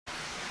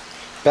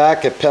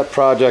Back at Pet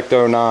Project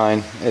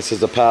 09. This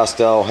is a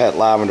pastel het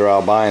lavender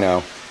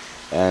albino,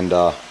 and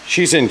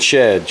she's in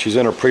shed. She's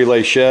in her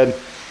prelay shed.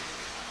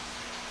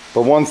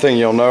 But one thing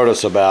you'll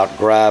notice about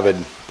gravid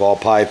ball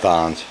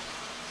pythons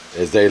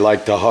is they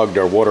like to hug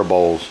their water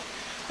bowls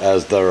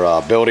as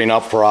they're building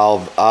up for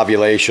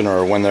ovulation,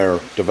 or when they're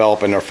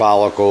developing their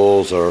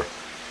follicles, or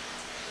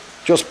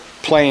just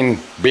plain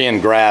being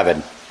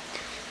gravid.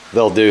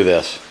 They'll do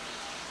this,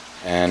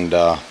 and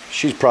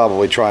she's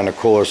probably trying to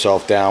cool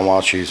herself down while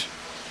she's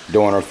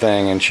doing her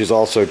thing, and she's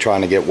also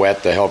trying to get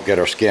wet to help get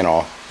her skin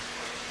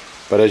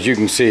off. But as you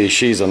can see,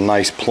 she's a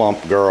nice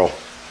plump girl.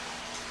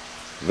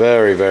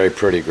 Very, very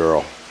pretty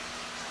girl.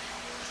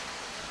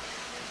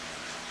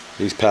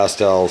 These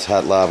pastels,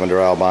 het lavender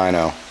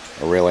albino,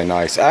 are really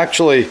nice.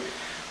 Actually,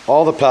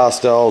 all the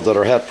pastels that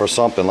are het for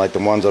something, like the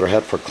ones that are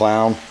het for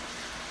clown,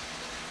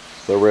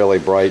 they're really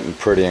bright and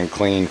pretty and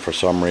clean for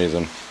some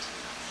reason.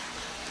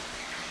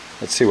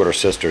 Let's see what her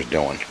sister's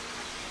doing.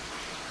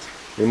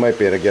 We might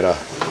be able to get a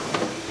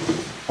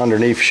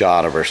underneath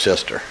shot of her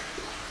sister.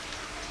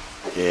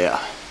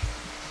 Yeah.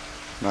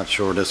 Not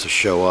sure this will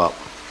show up.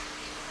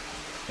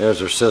 There's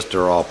her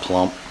sister, all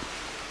plump.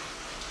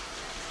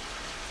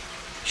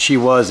 She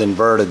was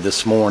inverted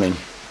this morning.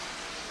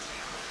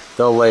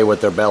 They'll lay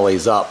with their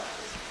bellies up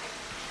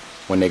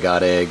when they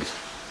got eggs.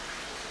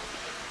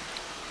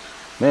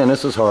 Man,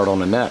 this is hard on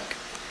the neck.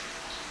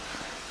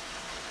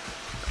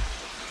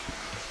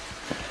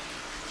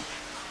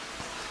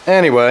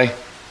 Anyway,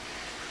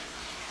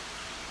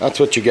 that's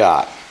what you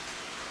got.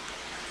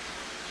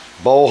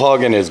 Bowl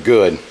hugging is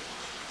good.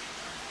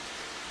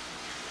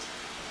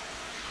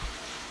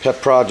 Pet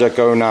Project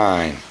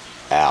 09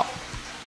 out.